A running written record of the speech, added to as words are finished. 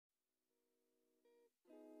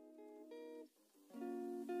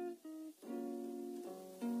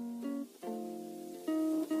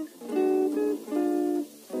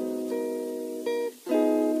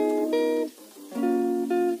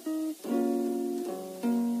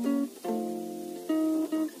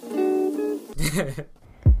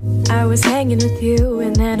I was hanging with you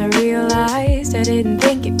and then I realized I didn't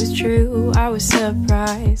think it was true. I was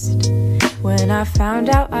surprised when I found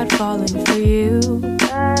out I'd fallen for you.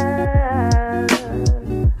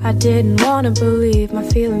 I didn't want to believe my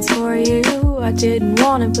feelings for you. I didn't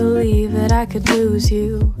want to believe that I could lose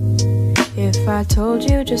you if I told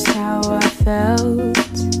you just how I felt.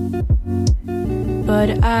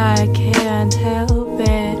 But I can't help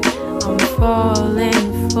it, I'm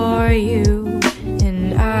falling for you.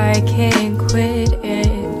 And I can't quit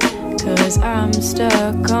it, 'cause I'm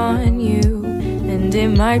stuck on you. And it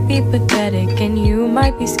might be pathetic and you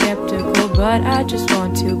might be skeptical, but I just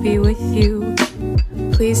want to be with you.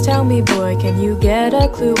 Please tell me, boy, can you get a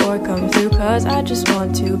clue or come through? 'Cause I just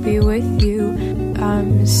want to be with you.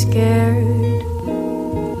 I'm scared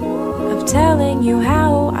of telling you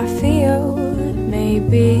how I feel.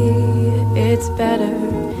 Maybe it's better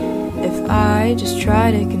if I just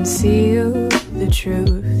try to conceal the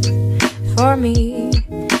truth for me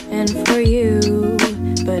and for you.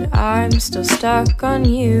 But I'm still stuck on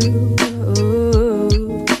you. Ooh.